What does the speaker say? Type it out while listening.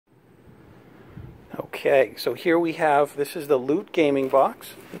Okay, so here we have, this is the Loot Gaming box.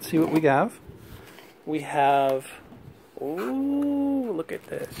 Let's see what we have. We have, ooh, look at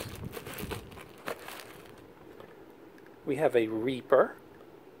this. We have a Reaper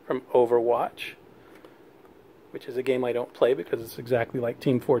from Overwatch, which is a game I don't play because it's exactly like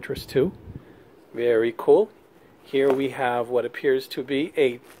Team Fortress 2. Very cool. Here we have what appears to be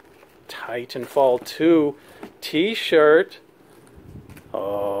a Titanfall 2 t-shirt.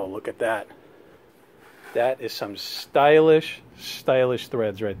 Oh, look at that. That is some stylish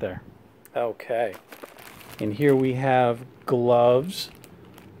threads right there. Okay. And here we have gloves.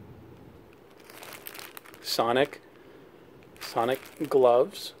 Sonic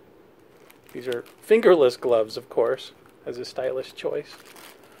gloves. These are fingerless gloves, of course, as a stylish choice.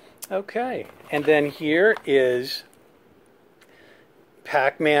 Okay. And then here is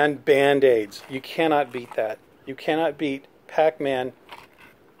Pac-Man Band-Aids. You cannot beat that. You cannot beat Pac-Man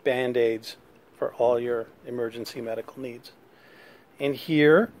Band-Aids for all your emergency medical needs. And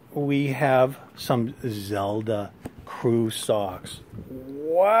here we have some Zelda crew socks.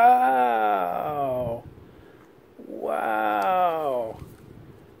 Wow! Wow!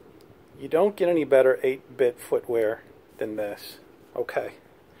 You don't get any better 8-bit footwear than this. Okay.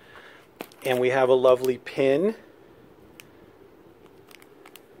 And we have a lovely pin.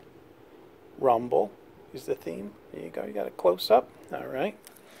 Rumble is the theme. There you go. You got a close-up. All right.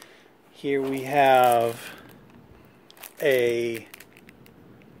 Here we have a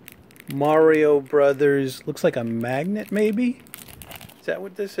Mario Brothers, looks like a magnet maybe? Is that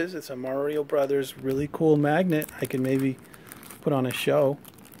what this is? It's a Mario Brothers really cool magnet I can maybe put on a show.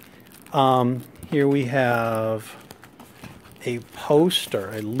 Here we have a poster,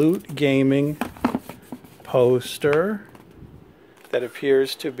 a Loot Gaming poster that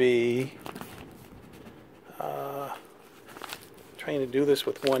appears to be trying to do this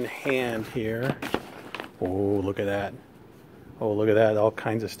with one hand here. Oh, look at that. Oh, look at that. All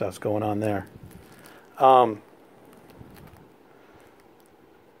kinds of stuff's going on there.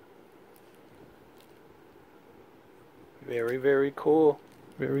 Very, very cool.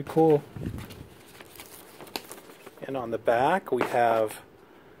 Very cool. And on the back we have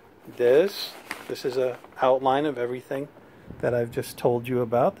this. This is an outline of everything that I've just told you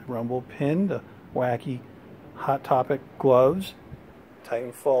about. The Rumble pin, the wacky Hot Topic gloves,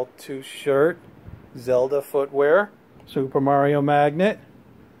 Titanfall 2 shirt, Zelda footwear, Super Mario magnet,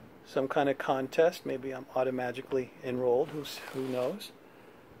 some kind of contest. Maybe I'm automatically enrolled. Who knows?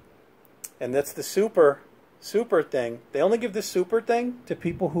 And that's the super thing. They only give the super thing to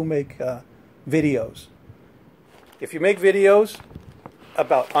people who make videos. If you make videos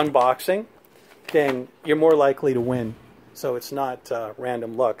about unboxing, then you're more likely to win. So it's not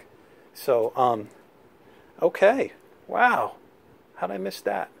random luck. So, okay. Wow. How'd I miss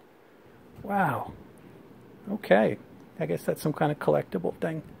that? Wow. Okay. I guess that's some kind of collectible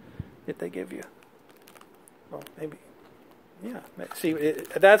thing that they give you. Well, maybe. Yeah. See,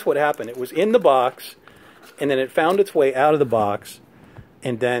 that's what happened. It was in the box, and then it found its way out of the box,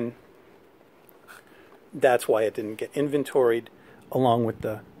 and then that's why it didn't get inventoried along with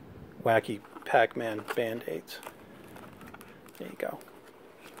the wacky Pac-Man Band-Aids. There you go.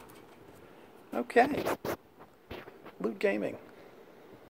 Okay. Loot Gaming.